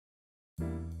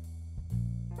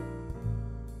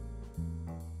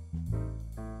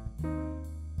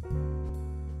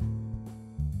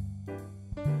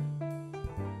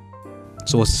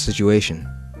So what's the situation?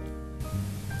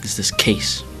 It's this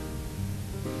case.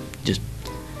 Just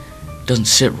doesn't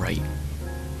sit right.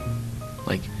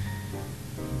 Like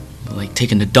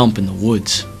taking a dump in the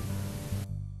woods.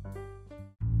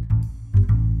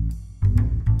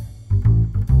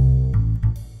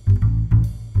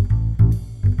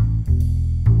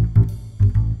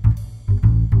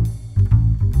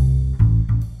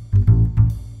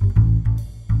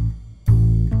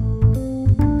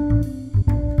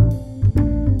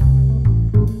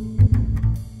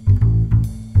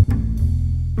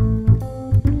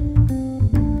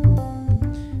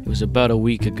 It was about a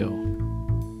week ago.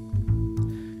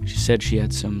 She said she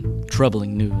had some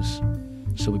troubling news,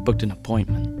 so we booked an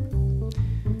appointment.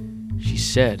 She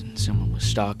said someone was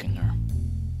stalking her,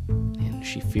 and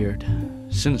she feared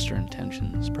sinister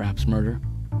intentions, perhaps murder.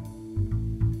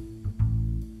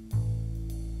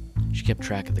 She kept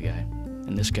track of the guy,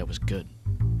 and this guy was good.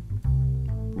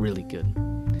 Really good.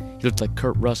 He looked like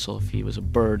Kurt Russell if he was a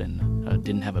bird and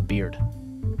didn't have a beard.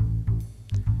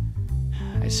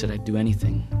 I said I'd do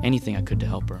anything I could to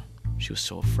help her. She was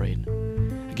so afraid.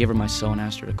 I gave her my cell and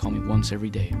asked her to call me once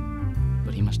every day,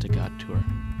 but he must have got to her,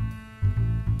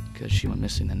 because she went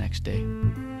missing the next day.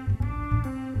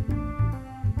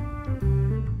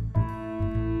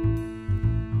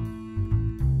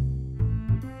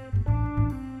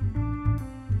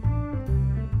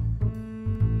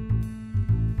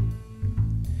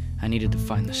 I needed to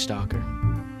find the stalker,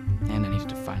 and I needed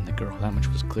to find the girl. That much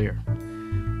was clear.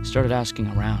 I started asking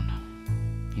around,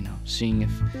 seeing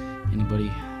if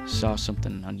anybody saw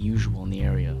something unusual in the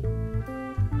area.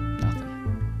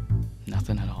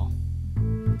 Nothing at all.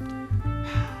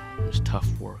 It was tough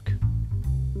work.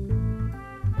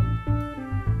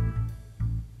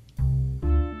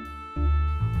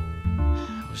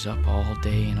 I was up all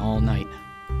day and all night,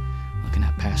 looking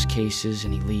at past cases,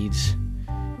 any leads,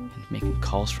 and making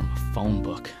calls from a phone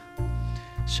book.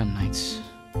 Some nights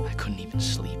I couldn't even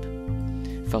sleep.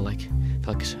 Felt like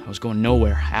I was going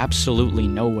nowhere, absolutely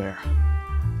nowhere.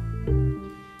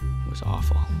 It was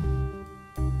awful.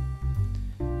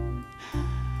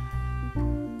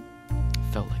 I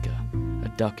felt like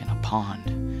a duck in a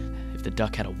pond. If the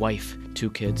duck had a wife, 2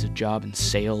 kids, a job in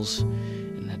sales,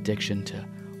 and an addiction to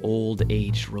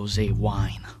old-aged rosé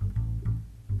wine.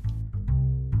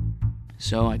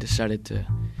 So I decided to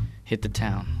hit the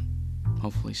town.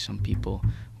 Hopefully some people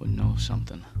would know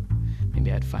something.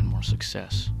 Maybe I'd find more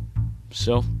success.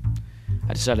 So,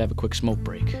 I decided to have a quick smoke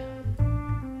break.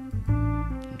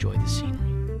 Enjoy the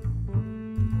scenery.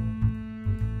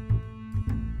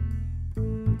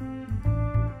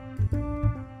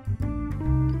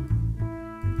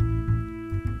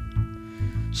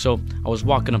 So, I was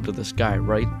walking up to this guy,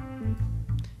 right?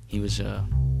 He was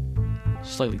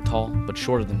slightly tall, but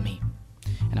shorter than me.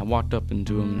 And I walked up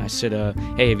into him and I said,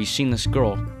 hey, have you seen this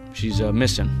girl? She's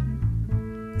missing.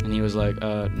 And he was like,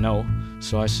 no.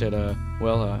 So I said, have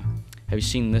you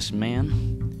seen this man?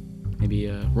 Maybe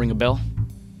ring a bell?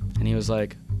 And he was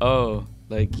like, oh,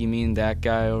 like you mean that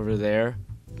guy over there?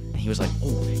 And he was like,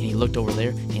 oh, and he looked over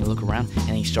there, and he looked around,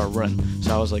 and he started running.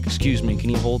 So I was like, excuse me, can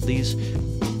you hold these?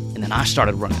 And then I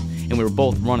started running, and we were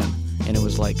both running, and it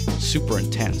was like super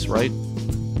intense, right?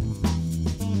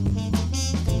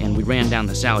 And we ran down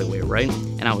this alleyway, right?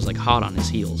 And I was like hot on his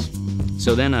heels.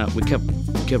 So then we kept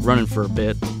running for a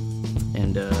bit,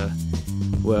 and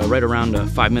right around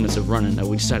 5 minutes of running,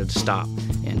 we decided to stop.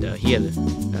 And he had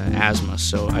asthma,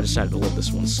 so I decided to let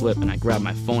this one slip, and I grabbed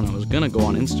my phone. I was gonna go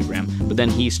on Instagram, but then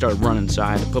he started running, so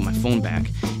I had to put my phone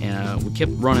back. And we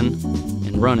kept running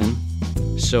and running.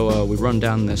 So we run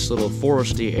down this little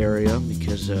foresty area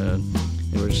because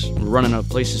we're running out of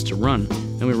places to run.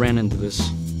 Then we ran into this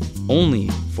only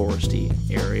foresty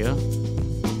area,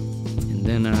 and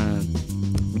then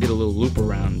we did a little loop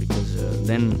around because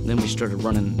then we started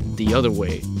running the other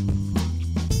way.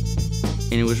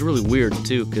 And it was really weird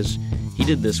too, because he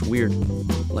did this weird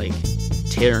like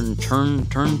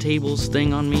turntables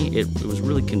thing on me. It was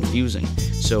really confusing.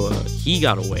 So he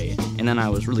got away, and then I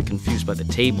was really confused by the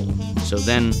table. So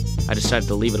then I decided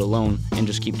to leave it alone and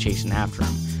just keep chasing after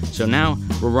him. So now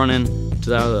we're running to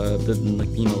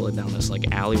down this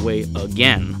like alleyway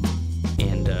again,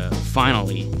 and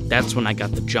finally that's when I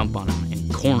got the jump on him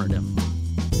and cornered him.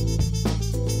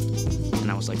 And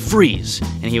I was like, freeze!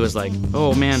 And he was like,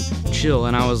 oh man, chill.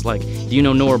 And I was like, do you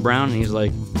know Noah Brown? And he's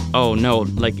like, oh no,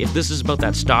 like if this is about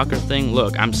that stalker thing,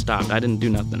 look, I'm stopped. I didn't do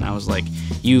nothing. I was like,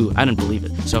 I didn't believe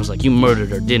it. So I was like, you murdered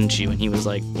her, didn't you? And he was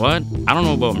like, what? I don't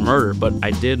know about murder, but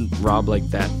I did rob like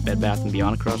that Bed Bath &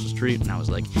 Beyond across the street. And I was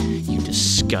like, you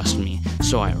disgust me.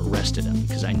 So I arrested him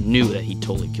because I knew that he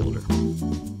totally killed her.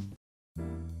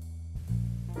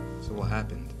 So So what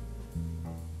happened?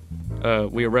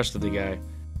 We arrested the guy.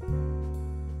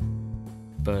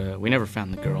 But we never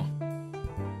found the girl.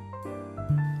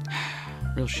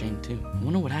 Real shame, too. I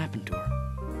wonder what happened to her.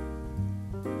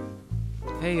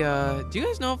 Hey, do you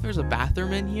guys know if there's a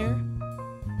bathroom in here?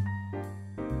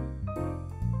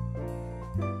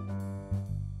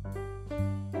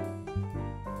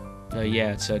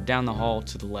 Yeah, it's down the hall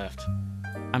to the left.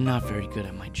 I'm not very good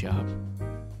at my job.